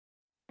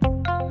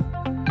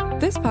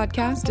This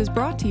podcast is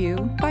brought to you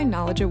by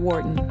Knowledge at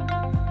Wharton.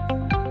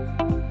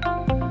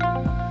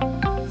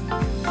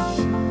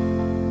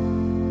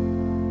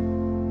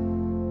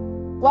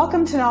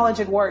 Welcome to Knowledge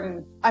at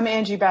Wharton. I'm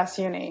Angie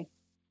Bassioni.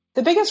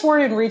 The biggest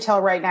word in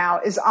retail right now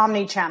is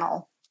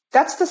omnichannel.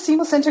 That's the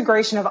seamless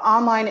integration of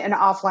online and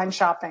offline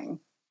shopping.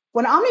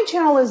 When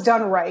omnichannel is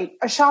done right,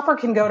 a shopper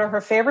can go to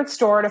her favorite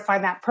store to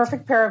find that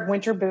perfect pair of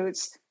winter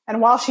boots. And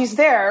while she's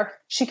there,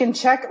 she can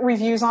check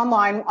reviews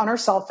online on her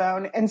cell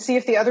phone and see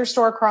if the other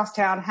store across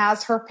town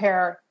has her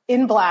pair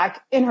in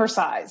black in her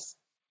size.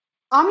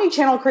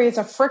 Omnichannel creates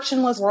a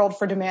frictionless world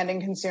for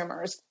demanding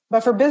consumers.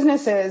 But for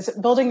businesses,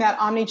 building that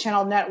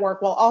omnichannel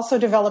network while also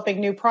developing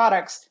new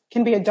products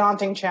can be a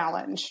daunting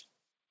challenge.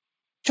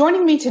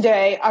 Joining me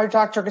today are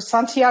Dr.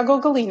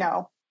 Santiago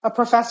Galino, a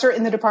professor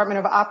in the Department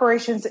of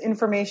Operations,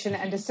 Information,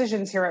 and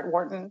Decisions here at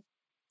Wharton,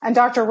 and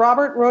Dr.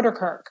 Robert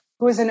Rodekerk,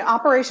 who is an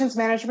operations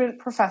management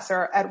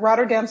professor at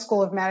Rotterdam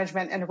School of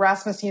Management and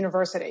Erasmus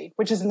University,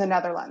 which is in the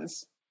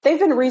Netherlands. They've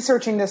been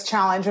researching this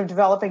challenge of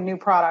developing new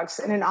products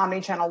in an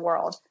omnichannel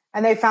world,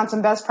 and they've found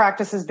some best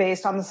practices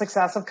based on the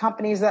success of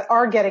companies that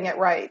are getting it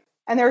right.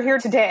 And they're here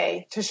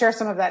today to share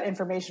some of that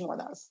information with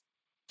us.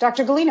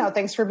 Dr. Galino,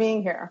 thanks for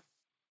being here.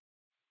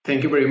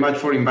 Thank you very much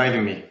for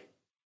inviting me.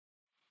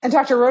 And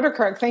Dr.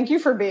 Rodekerk, thank you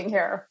for being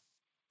here.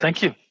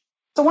 Thank you.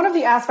 So one of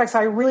the aspects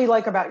I really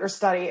like about your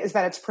study is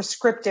that it's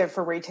prescriptive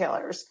for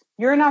retailers.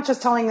 You're not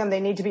just telling them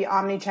they need to be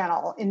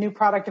omnichannel in new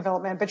product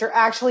development, but you're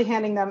actually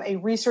handing them a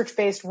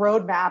research-based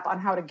roadmap on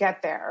how to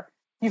get there.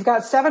 You've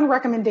got 7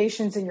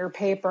 recommendations in your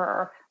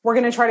paper. We're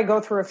going to try to go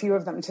through a few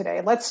of them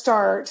today. Let's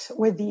start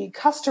with the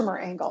customer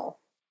angle.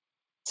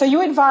 So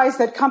you advise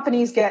that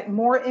companies get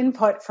more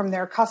input from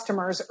their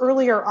customers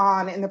earlier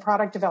on in the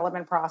product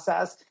development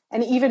process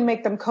and even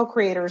make them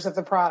co-creators of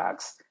the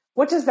products.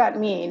 What does that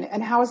mean,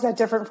 and how is that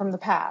different from the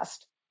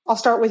past? I'll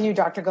start with you,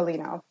 Dr.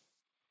 Galino.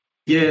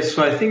 Yes,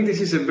 so I think this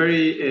is a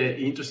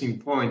very interesting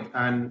point.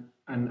 And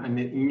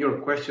in your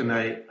question,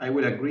 I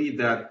would agree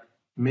that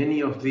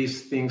many of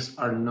these things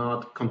are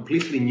not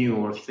completely new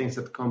or things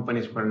that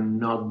companies were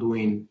not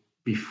doing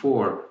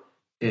before.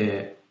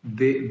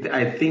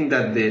 I think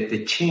that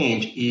the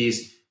change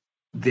is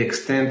the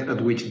extent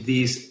at which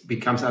this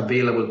becomes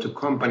available to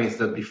companies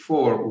that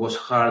before was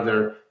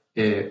harder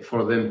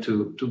for them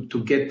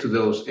to get to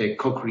those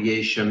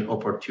co-creation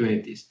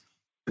opportunities.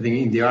 I think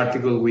in the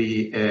article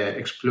we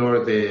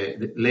explore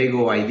the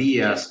Lego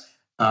ideas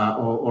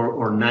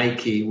or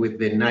Nike with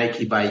the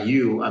Nike by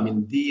You. I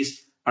mean,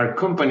 these are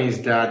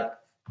companies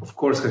that, of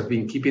course, have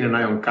been keeping an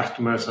eye on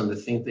customers and the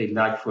things they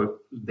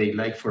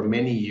like for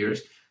many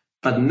years.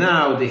 But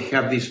now they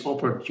have this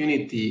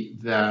opportunity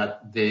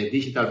that the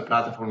digital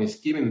platform is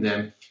giving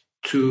them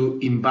to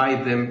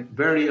invite them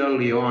very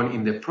early on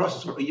in the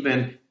process, or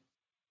even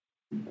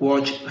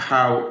watch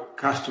how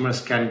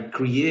customers can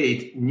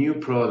create new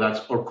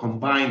products or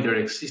combine their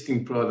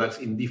existing products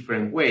in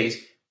different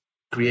ways,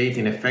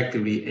 creating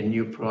effectively a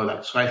new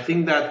product. So I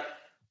think that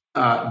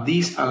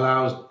this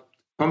allows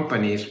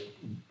companies,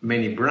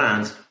 many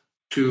brands,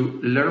 to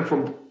learn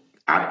from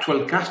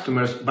actual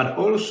customers, but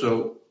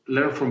also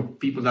learn from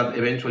people that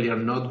eventually are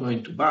not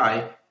going to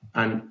buy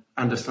and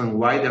understand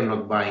why they're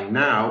not buying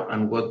now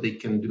and what they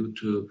can do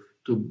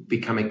to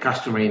become a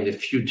customer in the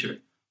future.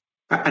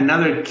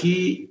 Another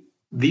key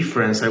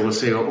difference, I will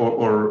say,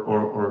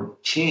 or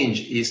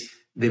change is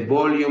the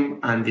volume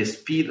and the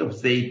speed of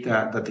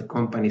data that the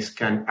companies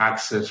can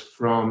access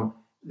from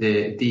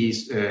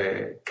these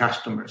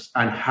customers,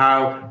 and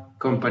how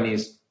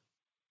companies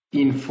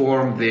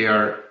inform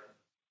their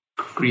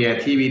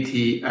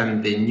creativity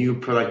and the new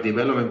product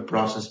development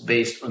process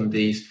based on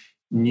this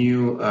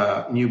new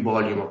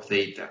volume of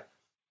data.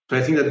 So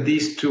I think that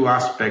these two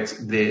aspects,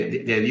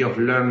 the idea of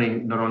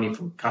learning not only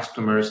from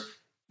customers,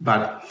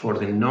 but for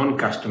the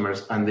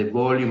non-customers, and the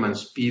volume and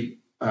speed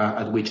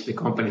at which the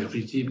companies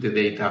receive the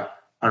data,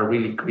 are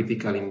really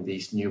critical in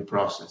this new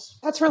process.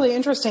 That's really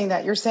interesting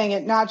that you're saying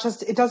it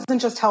doesn't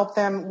just help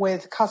them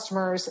with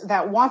customers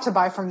that want to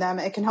buy from them.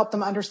 It can help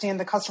them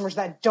understand the customers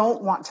that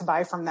don't want to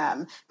buy from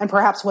them and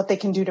perhaps what they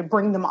can do to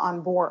bring them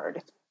on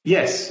board.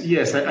 Yes.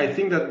 I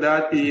think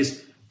that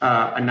is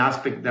an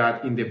aspect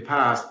that in the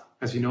past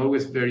has been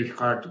always very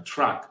hard to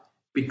track,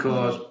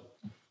 because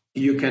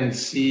you can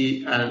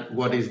see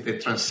what is the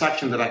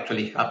transaction that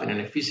actually happened in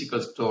a physical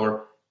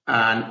store,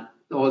 and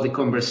all the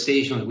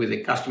conversations with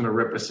the customer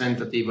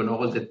representative and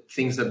all the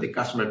things that the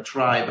customer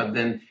try but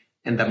then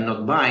end up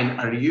not buying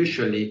are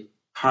usually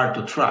hard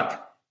to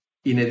track.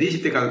 In a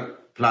digital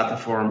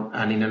platform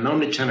and in an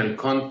omnichannel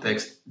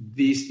context,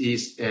 this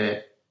is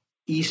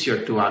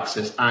easier to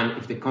access. And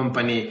if the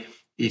company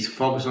is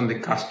focused on the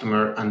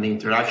customer and the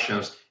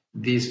interactions,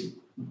 this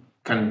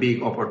can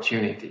be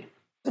opportunity.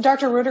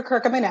 Dr.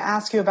 Rodekerk, I'm going to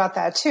ask you about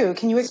that too.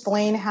 Can you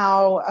explain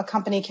how a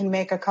company can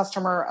make a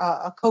customer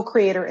a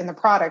co-creator in the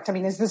product? I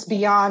mean, is this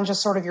beyond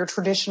just sort of your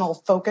traditional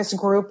focus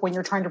group when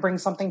you're trying to bring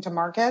something to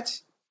market?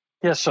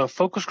 Yeah, so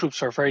focus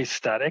groups are very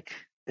static.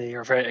 They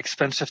are very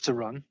expensive to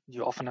run.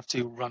 You often have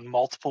to run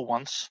multiple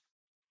ones.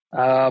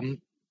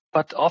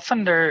 but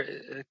often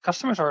their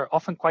customers are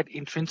often quite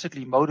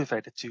intrinsically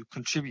motivated to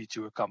contribute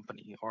to a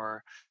company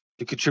or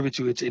to contribute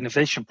to its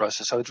innovation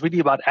process. So it's really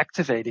about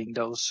activating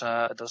those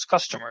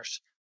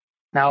customers.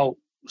 Now,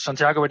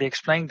 Santiago already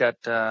explained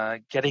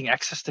that getting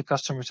access to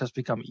customers has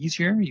become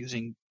easier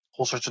using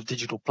all sorts of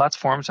digital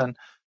platforms, and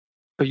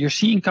so you're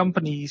seeing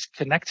companies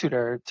connect to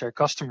their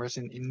customers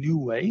in new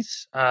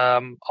ways,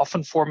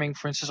 often forming,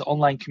 for instance,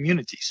 online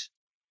communities.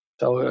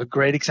 So a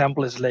great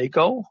example is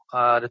Lego,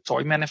 the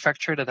toy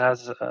manufacturer that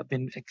has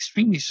been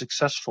extremely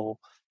successful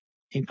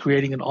in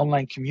creating an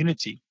online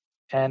community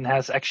and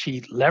has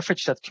actually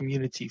leveraged that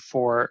community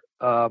for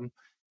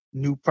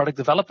new product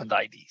development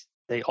ideas.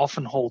 They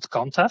often hold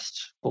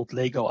contests called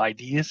Lego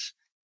Ideas,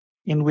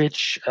 in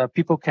which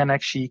people can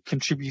actually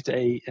contribute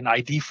an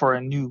idea for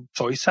a new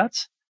toy set.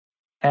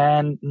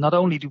 And not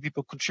only do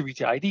people contribute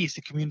the IDs,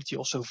 the community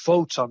also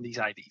votes on these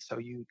IDs. So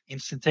you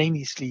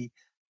instantaneously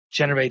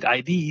generate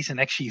IDs and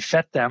actually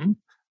vet them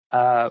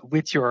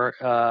with your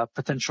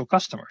potential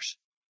customers.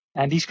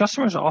 And these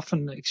customers are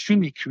often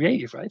extremely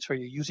creative, right? So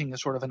you're using a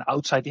sort of an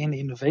outside-in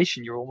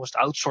innovation. You're almost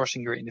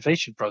outsourcing your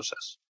innovation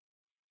process.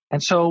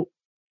 And so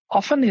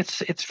often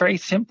it's very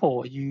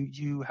simple.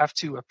 You have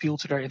to appeal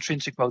to their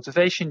intrinsic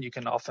motivation. You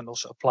can often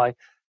also apply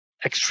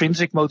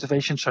extrinsic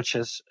motivation, such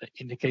as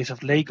in the case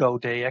of Lego,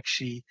 they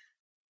actually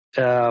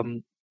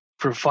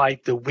provide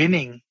the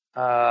winning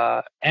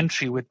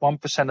entry with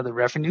 1% of the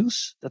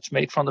revenues that's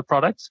made from the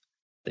product.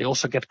 They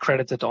also get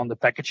credited on the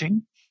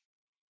packaging.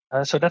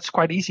 So that's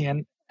quite easy.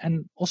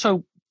 And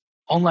also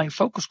online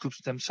focus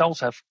groups themselves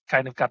have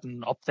kind of gotten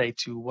an update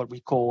to what we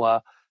call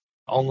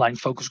online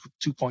focus group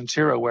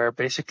 2.0, where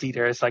basically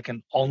there is like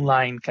an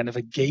online kind of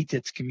a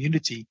gated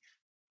community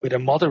with a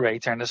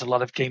moderator, and there's a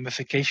lot of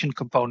gamification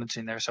components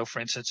in there. So for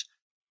instance,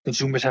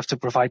 consumers have to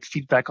provide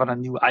feedback on a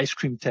new ice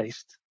cream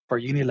taste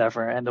for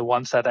Unilever, and the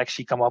ones that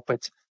actually come up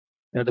with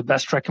the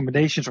best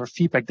recommendations or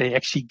feedback, they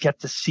actually get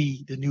to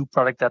see the new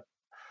product that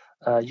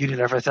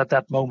Unilever is at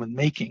that moment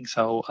making.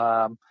 So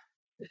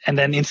and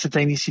then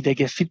instantaneously they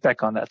give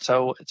feedback on that.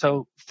 So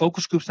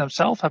focus groups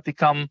themselves have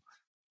become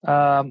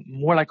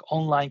more like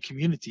online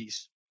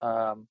communities,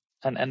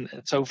 and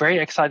so very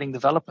exciting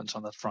developments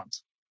on that front.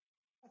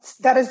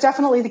 That is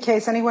definitely the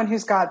case. Anyone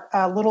who's got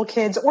little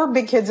kids or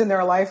big kids in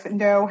their life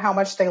know how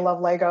much they love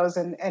Legos,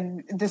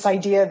 and this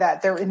idea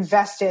that they're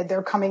invested,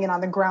 they're coming in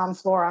on the ground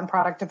floor on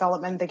product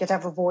development, they get to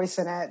have a voice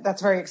in it.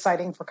 That's very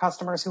exciting for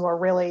customers who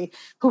really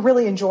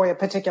enjoy a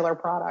particular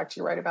product.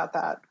 You're right about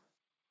that.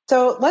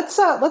 So let's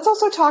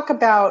also talk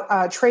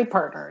about trade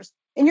partners.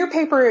 In your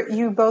paper,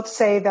 you both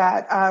say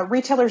that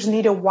retailers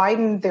need to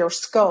widen their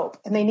scope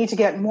and they need to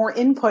get more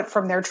input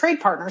from their trade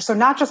partners. So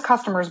not just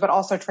customers, but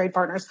also trade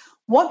partners.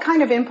 What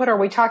kind of input are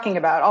we talking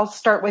about? I'll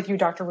start with you,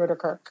 Dr.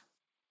 Ruderkirk.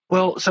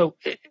 Well, so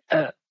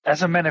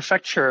as a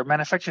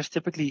manufacturers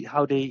typically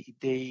how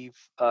they've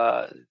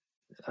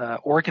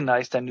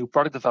organized their new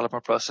product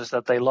development process,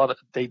 that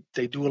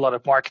they do a lot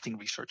of marketing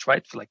research,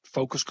 right? So like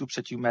focus groups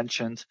that you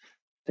mentioned,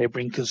 they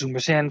bring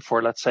consumers in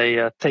for, let's say,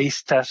 a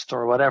taste test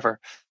or whatever.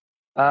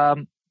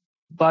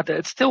 But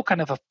it's still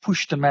kind of a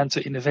push demand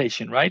to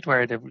innovation, right?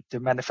 Where the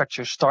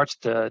manufacturer starts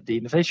the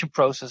innovation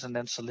process and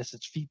then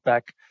solicits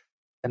feedback,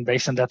 and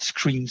based on that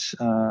screens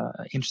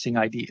interesting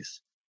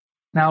ideas.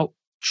 Now,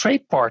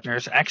 trade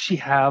partners actually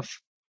have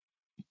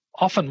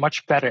often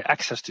much better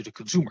access to the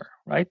consumer,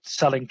 right?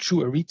 Selling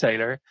through a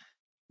retailer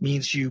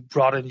means you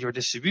broaden your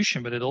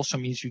distribution, but it also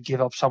means you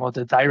give up some of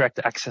the direct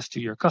access to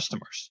your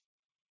customers.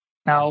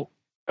 Now,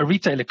 a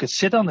retailer could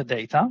sit on the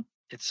data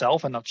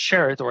itself and not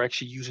share it or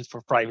actually use it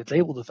for private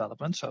label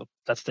development. So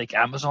let's take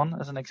Amazon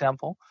as an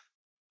example.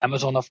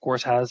 Amazon, of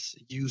course, has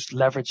used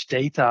leveraged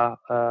data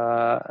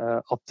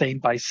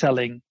obtained by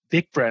selling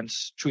big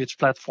brands through its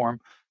platform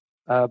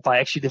by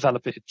actually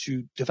develop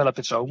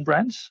its own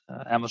brands.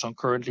 Amazon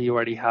currently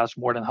already has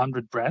more than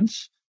 100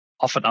 brands,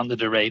 often under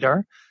the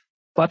radar.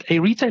 But a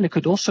retailer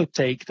could also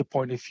take the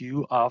point of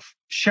view of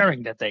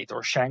sharing that data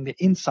or sharing the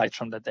insights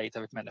from that data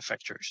with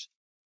manufacturers.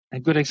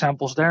 And good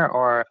examples there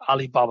are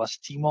Alibaba's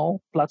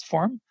Tmall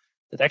platform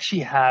that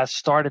actually has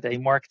started a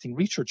marketing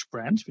research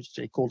branch, which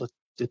they call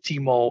the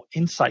Tmall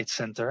Insight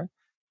Center,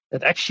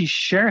 that actually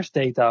shares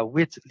data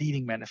with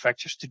leading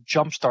manufacturers to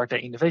jumpstart their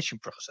innovation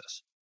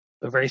process.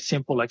 A very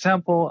simple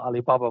example,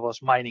 Alibaba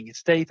was mining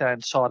its data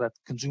and saw that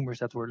consumers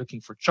that were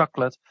looking for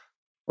chocolate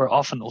were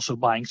often also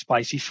buying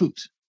spicy food.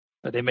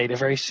 So they made a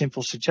very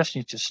simple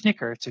suggestion to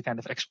Snickers to kind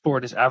of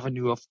explore this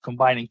avenue of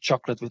combining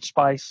chocolate with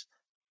spice.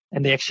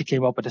 And they actually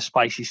came up with a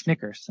spicy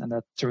Snickers. And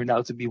that turned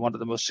out to be one of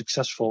the most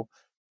successful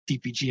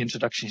TPG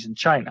introductions in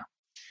China.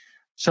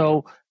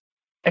 So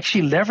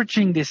actually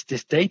leveraging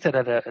this data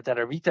that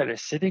a retailer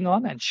is sitting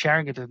on and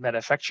sharing it with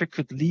manufacturer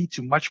could lead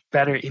to much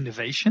better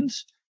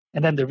innovations.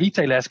 And then the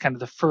retailer has kind of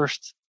the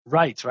first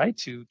right,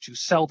 to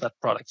sell that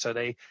product. So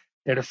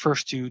they're the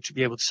first to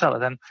be able to sell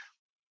it. And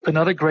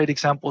another great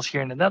example is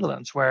here in the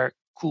Netherlands, where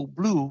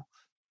Coolblue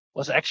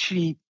was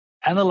actually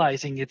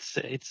analyzing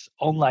its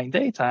online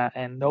data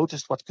and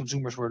noticed what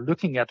consumers were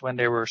looking at when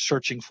they were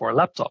searching for a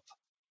laptop.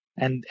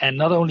 And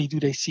not only do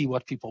they see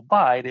what people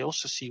buy, they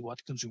also see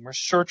what consumers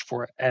search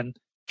for and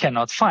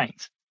cannot find.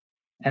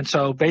 And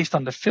so based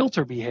on the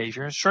filter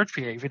behavior, search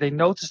behavior, they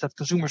noticed that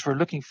consumers were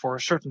looking for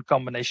a certain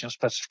combination of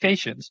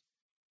specifications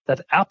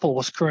that Apple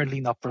was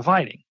currently not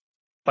providing.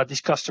 But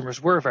these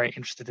customers were very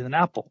interested in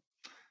Apple.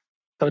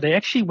 So they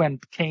actually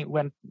went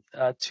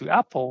to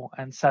Apple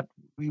and said,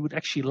 we would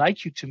actually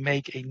like you to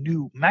make a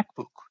new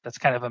MacBook that's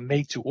kind of a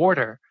made to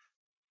order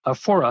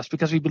for us,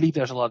 because we believe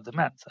there's a lot of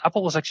demand.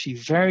 Apple was actually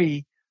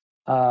very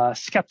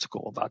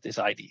skeptical about this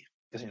idea,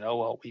 because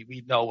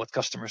we know what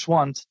customers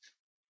want.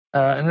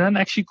 And then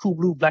actually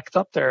Coolblue backed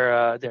up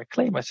their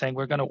claim by saying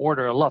we're going to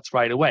order a lot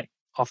right away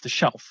off the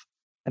shelf.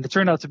 And it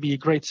turned out to be a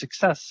great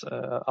success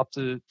up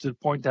to the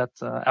point that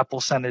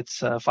Apple sent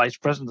its vice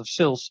president of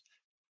sales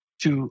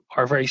to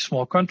our very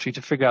small country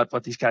to figure out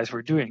what these guys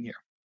were doing here.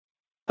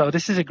 So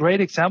this is a great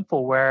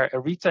example where a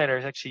retailer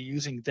is actually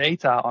using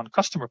data on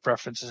customer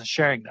preferences and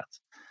sharing that.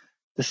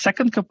 The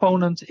second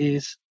component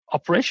is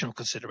operational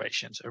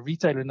considerations. A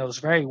retailer knows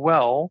very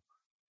well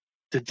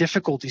the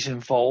difficulties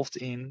involved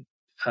in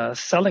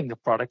selling the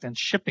product and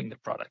shipping the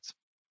product.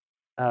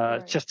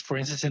 Right. Just for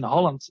instance, in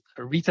Holland,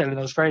 a retailer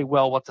knows very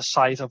well what the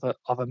size of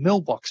a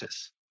mailbox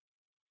is.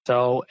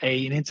 So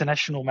an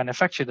international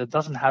manufacturer that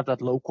doesn't have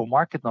that local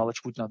market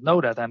knowledge would not know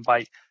that. And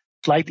by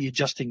slightly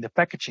adjusting the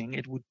packaging,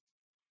 it would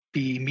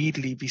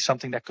immediately be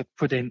something that could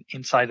put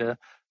inside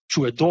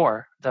through a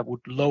door that would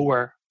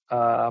lower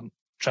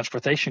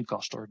transportation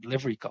cost or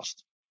delivery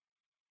cost.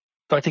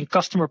 So I think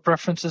customer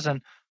preferences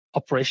and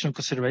operational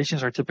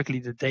considerations are typically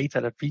the data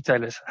that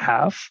retailers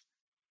have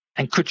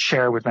and could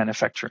share with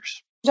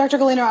manufacturers. Dr.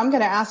 Gallino, I'm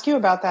going to ask you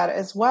about that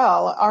as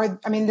well.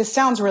 This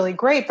sounds really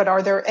great, but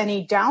are there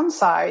any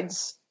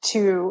downsides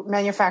to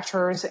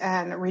manufacturers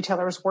and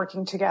retailers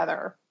working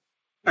together?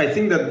 I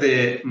think that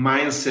the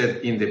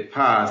mindset in the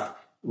past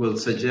will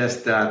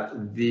suggest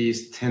that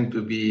these tend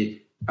to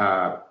be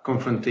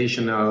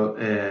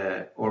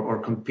confrontational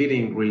or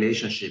competing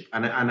relationship.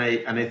 And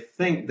I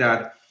think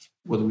that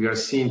what we are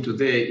seeing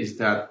today is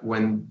that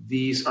when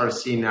these are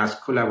seen as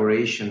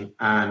collaboration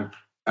and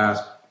as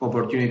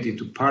opportunity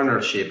to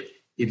partnership,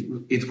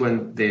 it's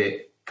when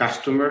the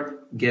customer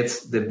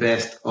gets the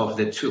best of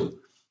the two.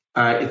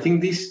 I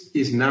think this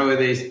is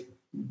nowadays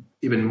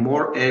even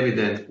more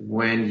evident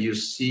when you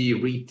see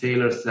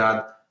retailers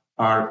that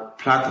are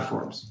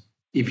platforms.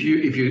 If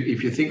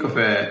you think of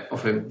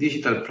a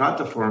digital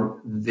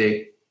platform,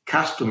 the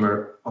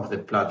customer of the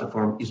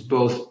platform is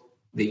both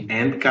the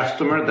end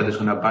customer that is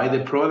going to buy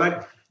the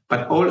product,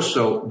 but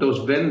also those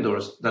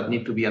vendors that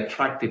need to be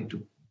attracted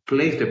to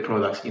place the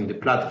products in the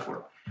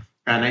platform.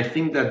 And I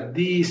think that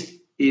this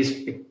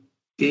is a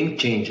game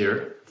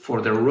changer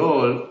for the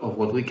role of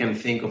what we can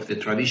think of the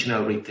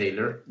traditional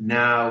retailer,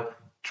 now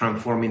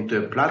transform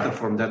into a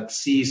platform that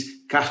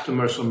sees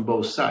customers on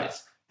both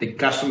sides. The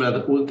customer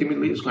that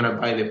ultimately is going to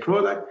buy the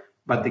product,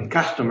 but the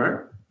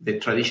customer, the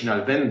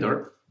traditional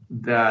vendor,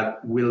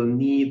 that will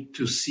need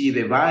to see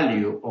the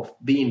value of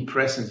being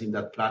present in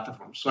that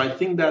platform. So I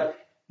think that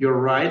you're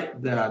right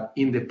that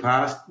in the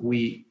past,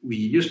 we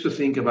used to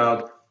think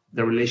about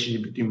the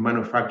relationship between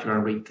manufacturer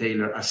and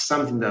retailer as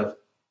something that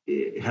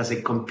has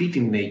a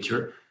competing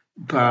nature.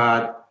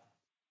 But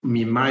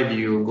in my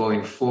view,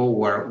 going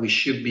forward, we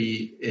should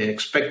be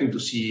expecting to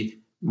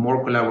see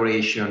more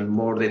collaboration,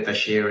 more data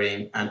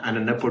sharing, and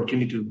an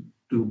opportunity to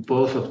do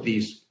both of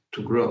these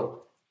to grow.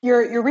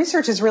 Your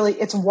research is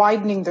it's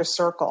widening the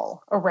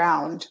circle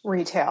around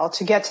retail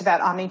to get to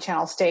that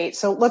omni-channel state.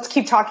 So let's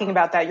keep talking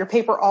about that. Your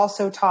paper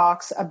also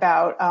talks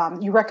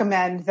about, you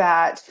recommend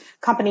that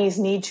companies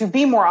need to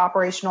be more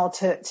operational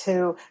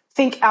to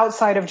think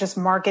outside of just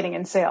marketing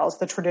and sales,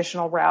 the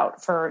traditional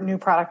route for new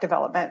product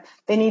development.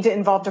 They need to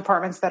involve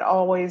departments that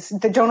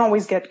don't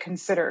always get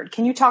considered.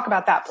 Can you talk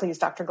about that, please,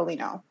 Dr.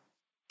 Gallino?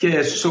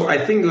 Yes, so I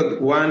think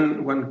that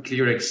one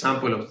clear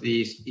example of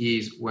this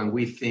is when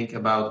we think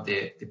about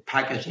the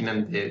packaging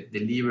and the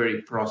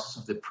delivery process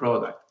of the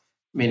product.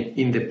 I mean,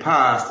 in the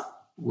past,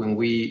 when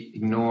we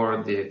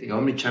ignore the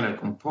omnichannel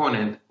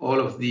component, all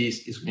of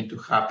this is going to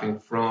happen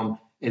from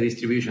a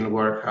distribution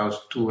warehouse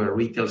to a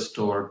retail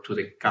store to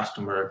the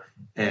customer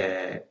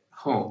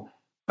home.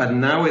 But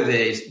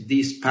nowadays,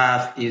 this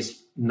path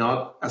is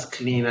not as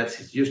clean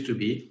as it used to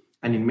be.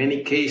 And in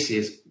many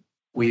cases,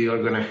 we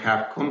are going to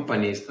have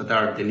companies that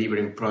are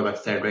delivering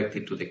products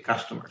directly to the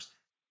customers.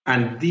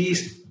 And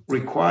this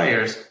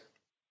requires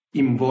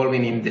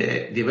involving in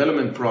the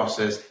development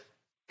process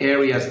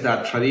areas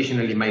that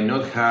traditionally might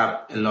not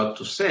have a lot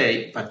to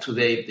say, but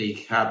today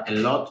they have a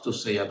lot to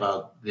say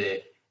about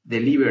the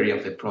delivery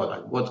of the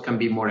product. What can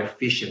be more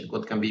efficient?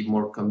 What can be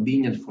more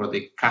convenient for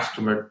the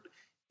customer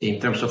in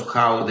terms of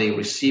how they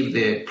receive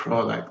the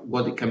product?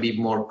 What can be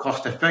more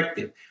cost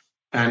effective?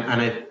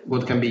 And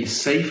what can be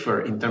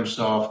safer in terms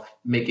of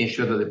making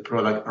sure that the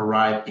product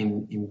arrive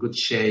in good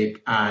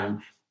shape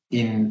and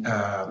in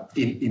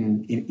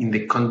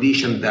the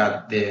condition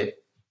that the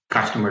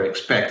customer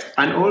expects.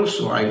 And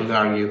also, I would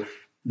argue,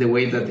 the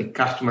way that the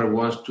customer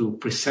wants to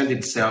present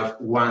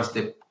itself once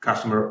the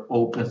customer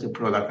opens the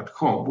product at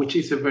home, which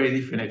is a very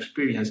different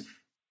experience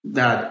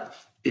that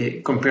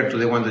compared to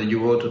the one that you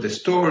go to the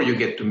store, you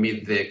get to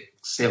meet the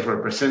sales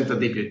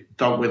representative, you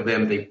talk with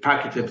them, they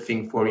package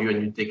everything for you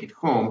and you take it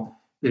home.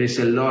 There is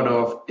a lot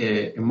of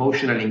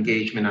emotional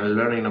engagement and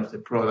learning of the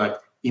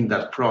product in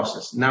that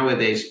process.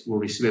 Nowadays, we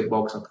receive a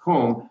box at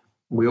home,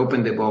 we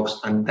open the box,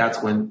 and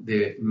that's when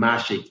the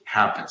magic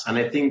happens. And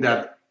I think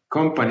that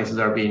companies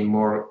that are being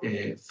more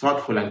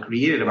thoughtful and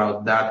creative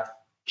about that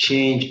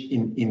change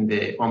in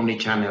the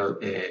omni-channel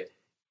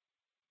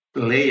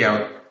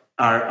layout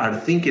are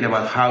thinking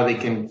about how they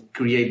can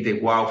create the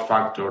wow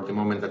factor the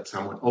moment that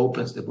someone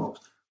opens the box,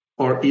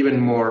 or even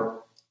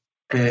more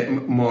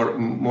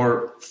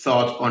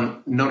thought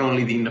on not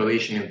only the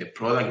innovation in the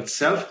product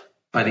itself,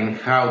 but in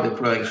how the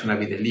product is going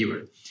to be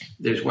delivered.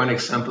 There's one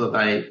example that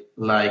I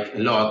like a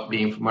lot,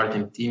 being from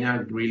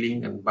Argentina.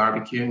 Grilling and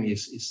barbecuing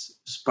is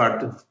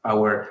part of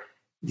our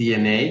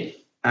DNA.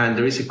 And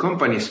there is a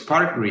company,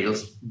 Spark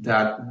Grills,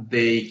 that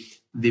they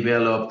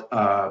developed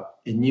a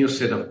new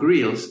set of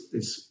grills.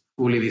 It's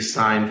fully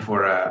designed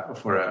for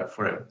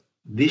a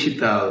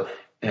digital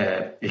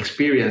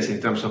experience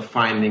in terms of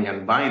finding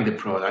and buying the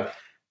product,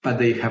 but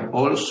they have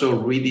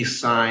also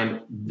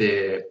redesigned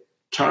the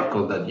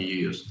charcoal that you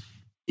use.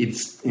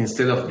 It's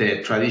instead of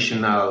the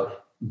traditional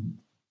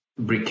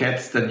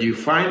briquettes that you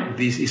find,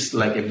 this is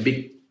like a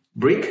big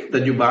brick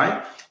that you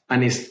buy,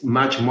 and it's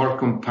much more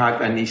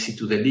compact and easy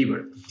to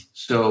deliver.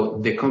 So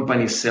the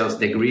company sells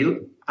the grill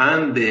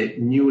and the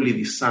newly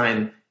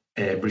designed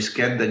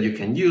brisket that you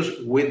can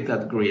use with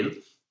that grill,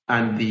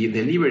 and the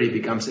delivery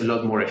becomes a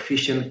lot more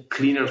efficient,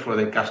 cleaner for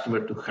the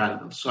customer to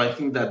handle. So I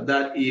think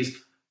that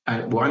is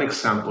one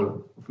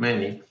example of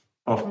many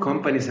of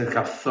companies that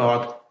have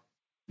thought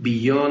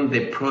beyond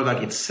the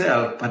product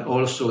itself, but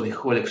also the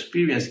whole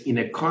experience in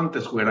a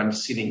context where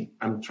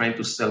I'm trying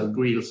to sell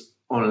grills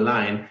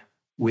online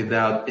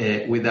without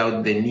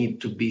the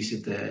need to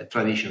visit a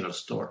traditional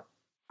store.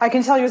 I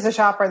can tell you as a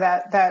shopper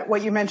that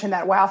what you mentioned,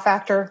 that wow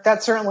factor,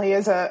 that certainly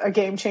is a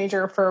game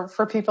changer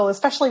for people,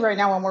 especially right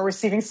now when we're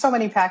receiving so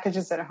many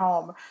packages at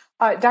home.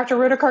 Dr.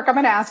 Rudekirk, I'm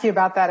going to ask you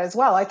about that as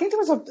well. I think there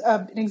was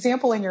an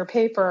example in your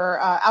paper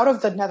out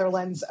of the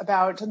Netherlands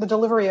about the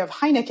delivery of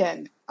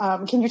Heineken.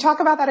 Can you talk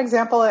about that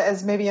example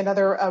as maybe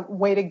another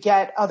way to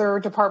get other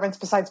departments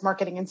besides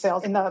marketing and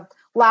sales in the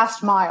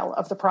last mile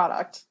of the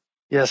product?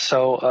 Yes,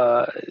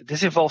 so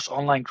this involves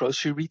online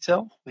grocery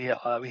retail. We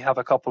have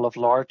a couple of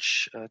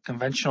large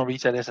conventional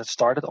retailers that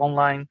started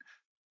online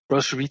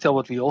grocery retail,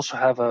 but we also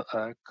have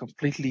a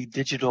completely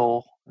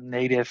digital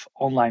native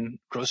online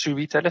grocery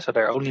retailer. So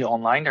they're only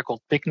online. They're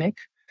called Picnic.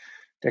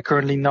 They're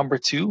currently number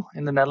 2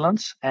 in the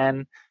Netherlands.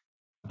 And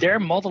their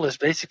model is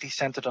basically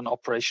centered on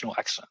operational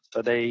excellence.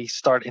 So they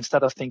start,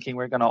 instead of thinking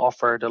we're going to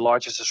offer the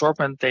largest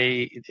assortment,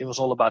 it was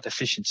all about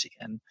efficiency.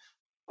 And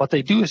what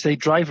they do is they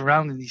drive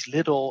around in these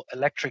little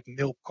electric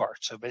milk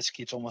carts. So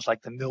basically, it's almost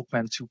like the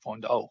Milkman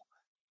 2.0.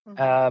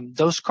 Mm-hmm.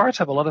 Those carts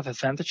have a lot of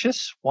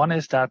advantages. One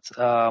is that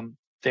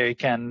they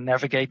can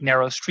navigate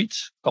narrow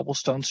streets,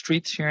 cobblestone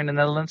streets here in the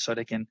Netherlands, so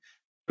they can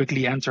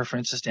quickly enter, for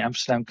instance, the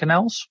Amsterdam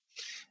canals.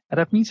 And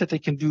that means that they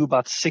can do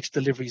about 6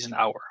 deliveries an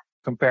hour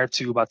compared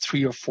to about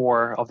 3 or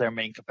 4 of their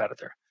main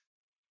competitor.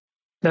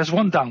 There's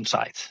one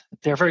downside.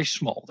 They're very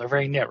small. They're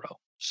very narrow.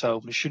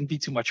 So there shouldn't be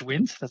too much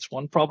wind. That's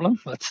one problem.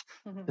 But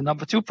the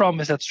number 2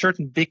 problem is that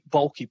certain big,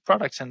 bulky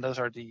products, and those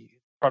are the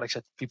products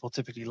that people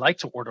typically like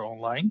to order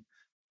online,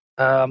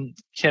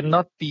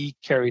 cannot be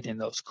carried in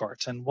those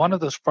carts. And one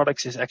of those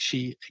products is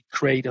actually a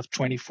crate of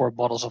 24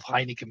 bottles of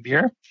Heineken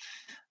beer.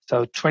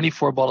 So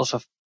 24 bottles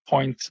of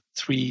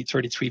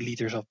 0.33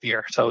 liters of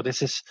beer. So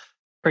this is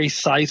a very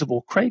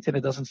sizable crate, and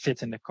it doesn't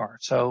fit in the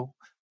cart. So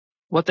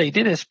what they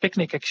did is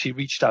Picnic actually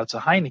reached out to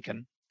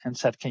Heineken and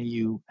said, can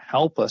you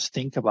help us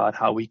think about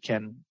how we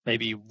can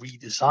maybe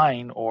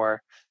redesign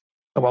or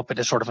come up with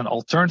a sort of an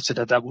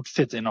alternative that would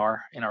fit in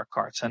our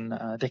carts.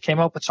 And they came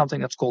up with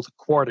something that's called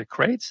a quarter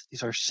crate.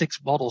 These are 6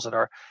 bottles that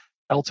are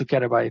held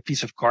together by a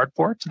piece of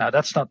cardboard. Now,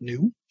 that's not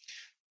new,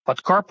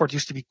 but cardboard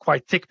used to be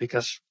quite thick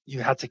because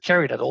you had to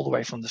carry that all the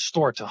way from the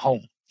store to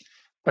home.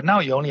 But now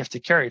you only have to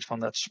carry it from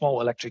that small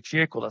electric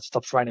vehicle that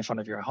stops right in front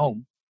of your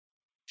home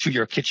to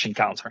your kitchen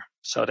counter.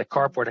 So the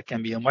cardboard that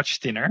can be much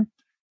thinner.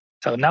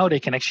 So now they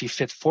can actually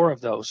fit 4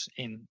 of those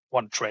in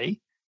one tray.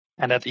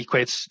 And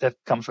that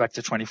comes back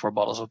to 24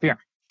 bottles of beer.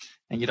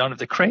 And you don't have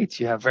the crate,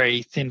 you have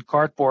very thin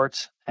cardboard.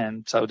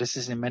 And so this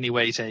is in many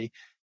ways a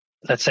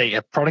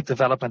product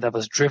development that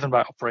was driven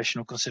by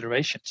operational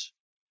considerations.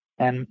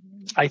 And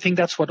I think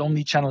that's what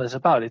omnichannel is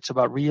about. It's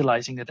about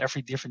realizing that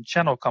every different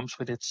channel comes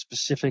with its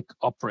specific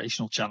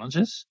operational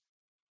challenges.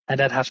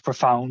 And that has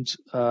profound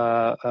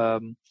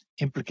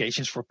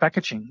implications for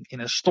packaging.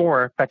 In a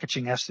store,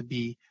 packaging has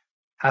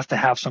to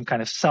have some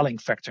kind of selling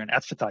factor, an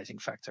advertising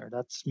factor.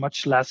 That's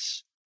much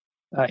less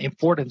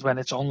important when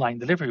it's online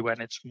delivery,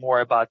 when it's more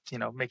about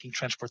making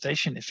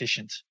transportation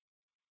efficient.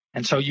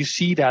 And so you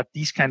see that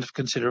these kinds of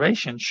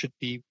considerations should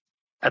be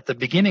at the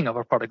beginning of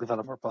a product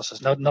development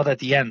process, not at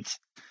the end.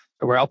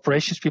 Where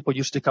operations people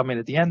used to come in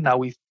at the end, now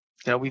we've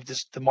we've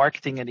the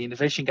marketing and the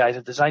innovation guys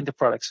have designed the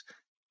products.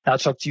 Now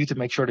it's up to you to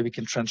make sure that we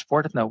can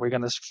transport it. No, we're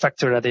going to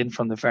factor that in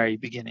from the very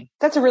beginning.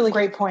 That's a really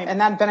great point,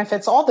 and that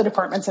benefits all the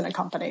departments in a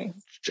company.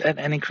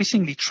 And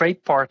increasingly,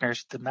 trade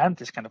partners demand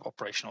this kind of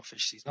operational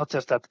efficiencies, not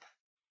just that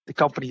the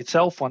company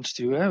itself wants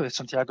to.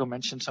 Santiago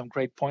mentioned some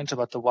great points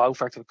about the wow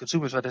factor of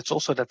consumers, but it's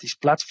also that these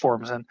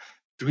platforms and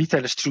the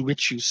retailers through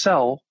which you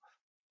sell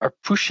are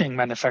pushing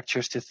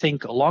manufacturers to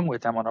think along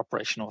with them on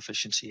operational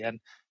efficiency. And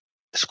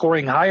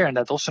scoring higher, and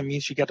that also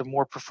means you get a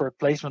more preferred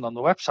placement on the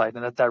website,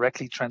 and that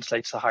directly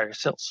translates to higher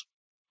sales.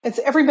 It's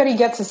everybody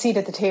gets a seat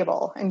at the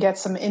table and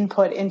gets some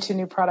input into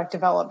new product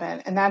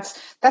development. And that's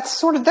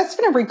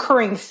been a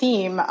recurring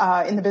theme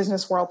in the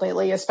business world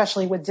lately,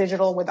 especially with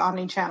digital, with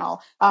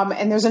omnichannel.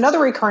 And there's another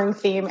recurring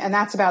theme, and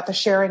that's about the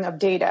sharing of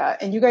data.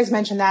 And you guys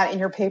mentioned that in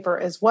your paper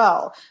as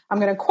well. I'm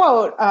going to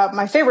quote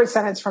my favorite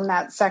sentence from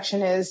that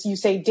section is, you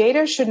say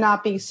data should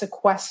not be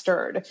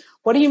sequestered.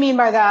 What do you mean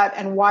by that,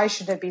 and why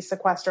should it be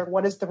sequestered?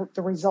 What is the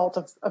result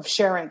of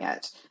sharing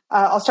it?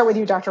 I'll start with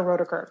you, Dr.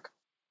 Rodekirk.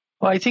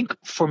 Well, I think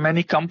for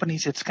many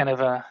companies, it's kind of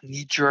a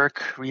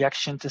knee-jerk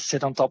reaction to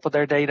sit on top of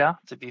their data,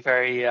 to be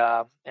very,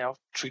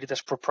 treated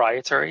as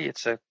proprietary.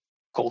 It's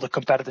called a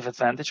competitive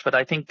advantage, but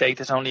I think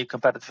data is only a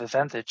competitive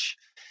advantage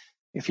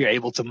if you're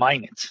able to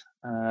mine it.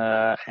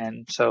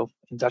 And so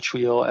in Dutch,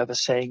 we all have a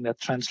saying that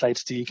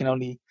translates to you can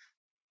only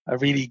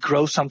really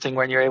grow something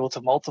when you're able to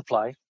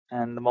multiply,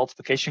 and the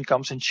multiplication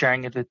comes in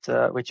sharing it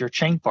with your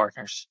chain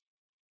partners.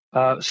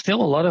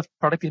 Still, a lot of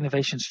product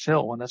innovations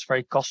fail, and that's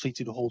very costly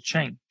to the whole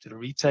chain. To the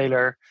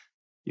retailer,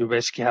 you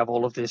basically have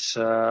all of this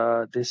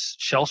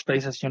shelf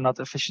space that you're not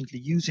efficiently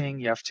using.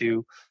 You have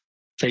to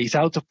phase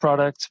out the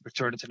product,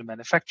 return it to the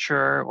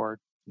manufacturer, or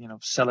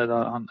sell it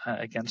on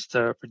against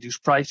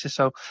reduced prices.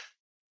 So,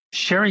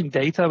 sharing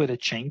data with a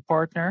chain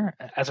partner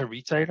as a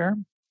retailer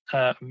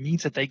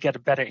means that they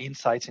get better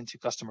insights into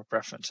customer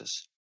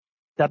preferences.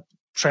 That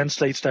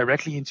translates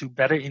directly into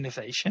better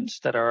innovations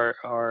that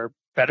are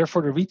better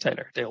for the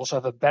retailer. They also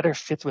have a better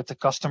fit with the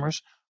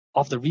customers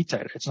of the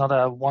retailer. It's not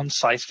a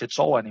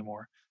one-size-fits-all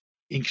anymore.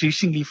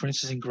 Increasingly, for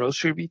instance, in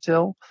grocery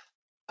retail,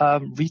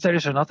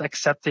 retailers are not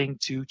accepting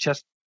to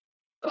just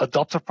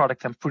adopt a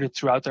product and put it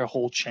throughout their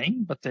whole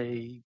chain, but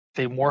they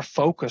more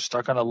focused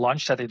are going to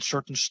launch that in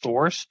certain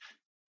stores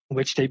in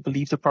which they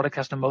believe the product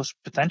has the most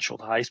potential,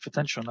 the highest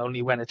potential. And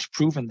only when it's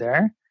proven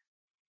there,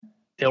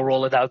 they'll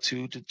roll it out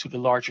to the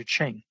larger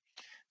chain.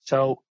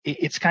 So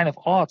it's kind of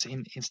odd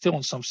still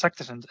in some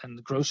sectors,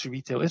 and grocery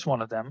retail is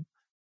one of them,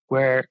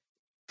 where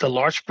the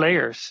large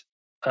players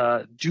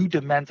do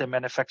demand their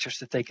manufacturers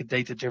to take a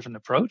data-driven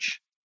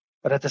approach,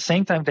 but at the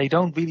same time, they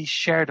don't really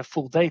share the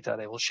full data.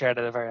 They will share it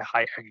at a very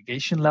high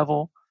aggregation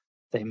level.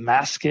 They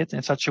mask it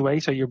in such a way.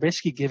 So you're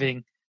basically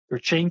giving your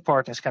chain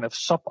partners kind of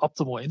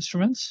suboptimal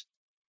instruments,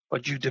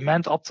 but you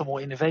demand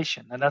optimal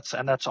innovation, and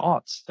that's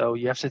odd. So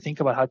you have to think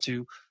about how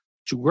to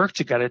work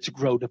together to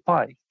grow the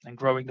pie. And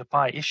growing the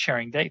pie is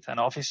sharing data. And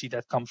obviously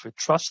that comes with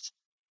trust.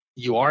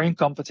 You are in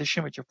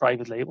competition with your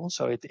private label.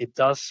 So it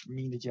does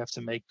mean that you have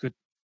to make good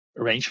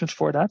arrangements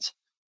for that.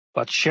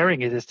 But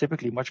sharing it is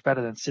typically much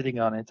better than sitting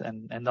on it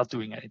and not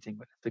doing anything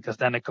with it, because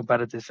then a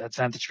competitive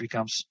advantage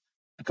becomes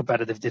a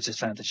competitive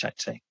disadvantage, I'd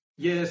say.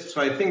 Yes,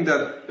 so I think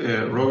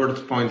that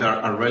Robert's points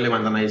are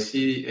relevant, and I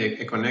see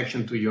a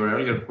connection to your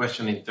earlier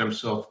question in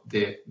terms of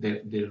the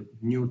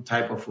new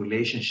type of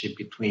relationship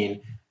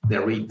between the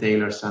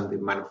retailers and the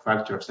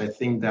manufacturers. I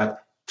think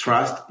that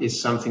trust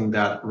is something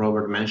that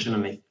Robert mentioned,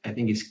 and I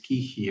think is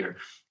key here.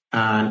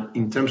 And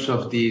in terms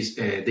of this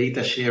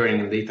data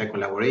sharing and data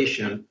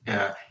collaboration,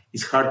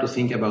 it's hard to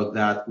think about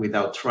that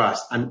without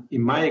trust. And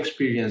in my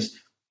experience,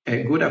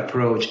 a good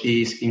approach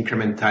is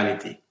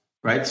incrementality.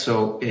 Right,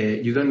 so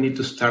you don't need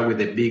to start with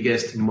the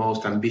biggest,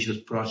 most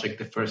ambitious project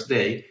the first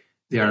day.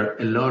 There are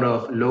a lot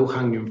of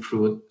low-hanging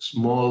fruit,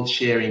 small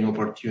sharing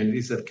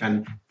opportunities that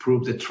can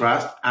prove the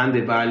trust and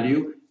the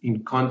value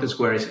in contexts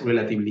where it's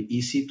relatively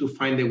easy to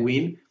find a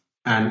win.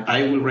 And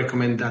I will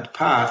recommend that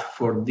path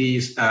for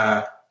these,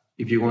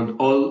 if you want,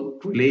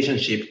 all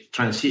relationships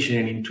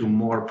transitioning into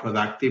more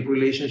productive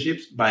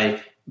relationships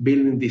by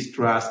building this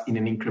trust in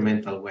an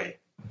incremental way.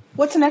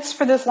 What's next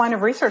for this line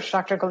of research,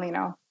 Dr.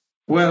 Golino?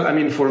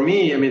 Well, for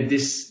me,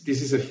 this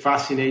is a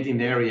fascinating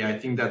area. I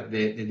think that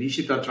the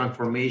digital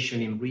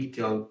transformation in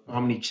retail,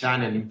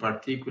 omnichannel in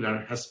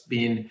particular, has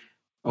been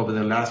over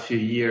the last few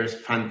years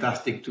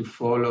fantastic to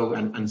follow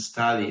and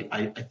study.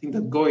 I think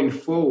that going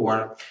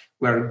forward,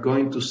 we're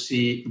going to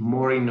see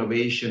more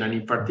innovation, and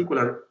in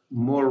particular,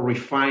 more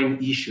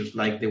refined issues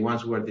like the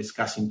ones we're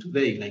discussing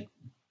today, like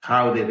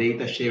how the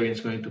data sharing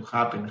is going to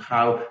happen,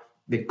 how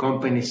the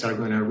companies are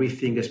going to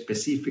rethink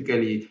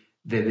specifically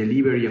the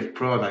delivery of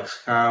products,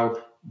 how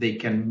they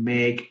can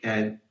make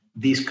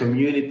these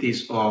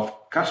communities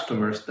of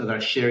customers that are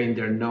sharing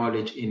their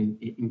knowledge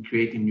in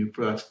creating new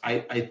products.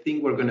 I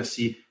think we're going to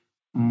see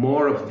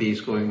more of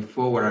this going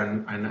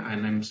forward, and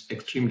I'm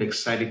extremely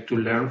excited to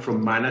learn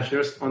from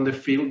managers on the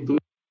field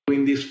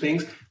doing these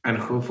things, and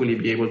hopefully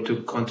be able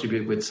to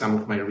contribute with some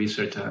of my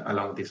research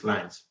along these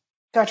lines.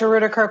 Dr.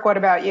 Ruderkirk, what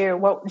about you?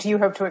 What do you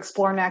hope to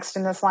explore next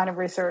in this line of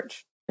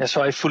research? Yeah,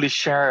 so I fully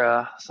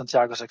share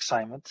Santiago's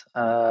excitement.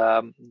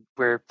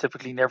 We're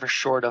typically never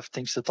short of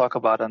things to talk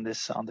about on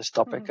this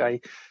topic.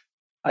 Mm-hmm.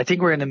 I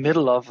think we're in the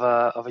middle of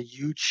a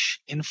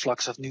huge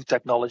influx of new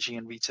technology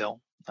in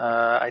retail.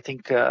 I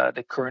think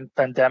the current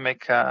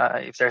pandemic,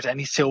 if there's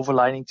any silver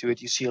lining to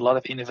it, you see a lot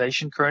of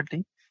innovation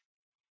currently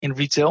in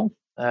retail,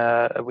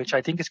 which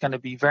I think is going to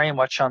be very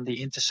much on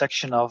the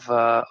intersection of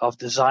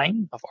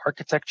design, of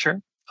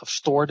architecture, of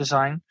store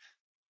design,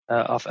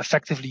 of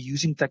effectively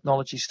using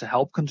technologies to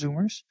help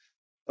consumers.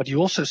 But you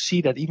also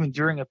see that even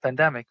during a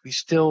pandemic, we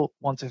still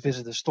want to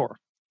visit a store.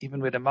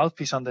 Even with a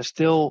mouthpiece on, there's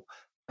still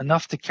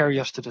enough to carry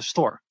us to the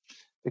store,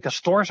 because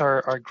stores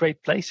are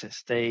great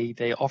places.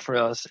 They offer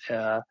us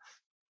a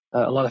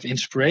lot of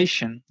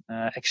inspiration,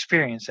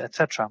 experience,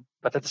 etc.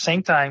 But at the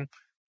same time,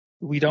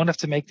 we don't have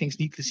to make things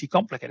needlessly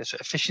complicated. So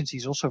efficiency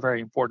is also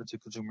very important to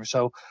consumers.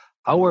 So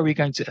how are we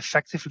going to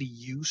effectively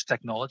use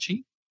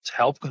technology to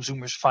help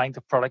consumers find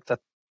a product that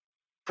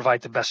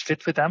provide the best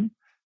fit with them,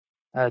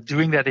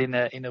 doing that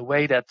in a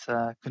way that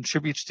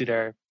contributes to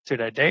their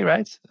day,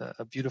 right?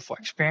 A beautiful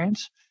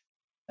experience.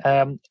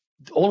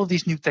 All of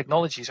these new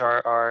technologies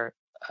are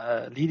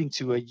leading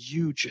to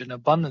an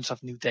abundance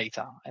of new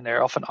data, and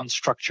they're often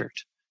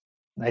unstructured.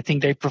 And I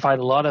think they provide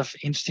a lot of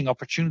interesting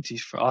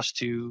opportunities for us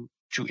to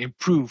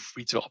improve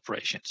retail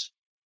operations.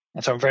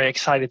 And so I'm very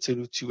excited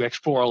to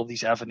explore all of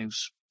these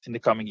avenues in the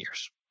coming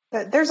years.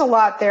 There's a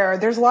lot there.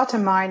 There's a lot to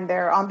mine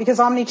there, because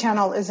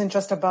omnichannel isn't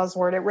just a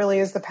buzzword. It really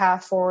is the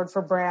path forward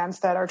for brands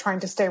that are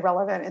trying to stay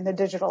relevant in the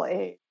digital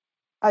age.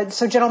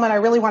 So, gentlemen, I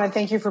really want to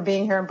thank you for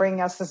being here and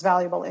bringing us this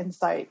valuable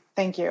insight.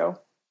 Thank you.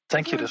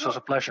 Thank you. This was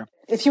a pleasure.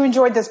 If you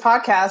enjoyed this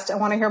podcast and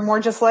want to hear more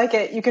just like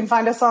it, you can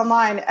find us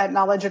online at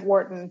Knowledge at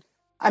Wharton.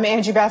 I'm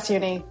Angie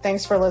Bassioni.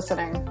 Thanks for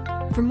listening.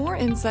 For more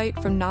insight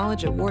from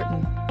Knowledge at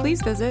Wharton,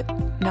 please visit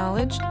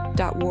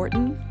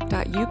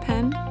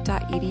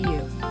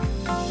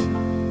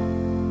knowledge.wharton.upenn.edu.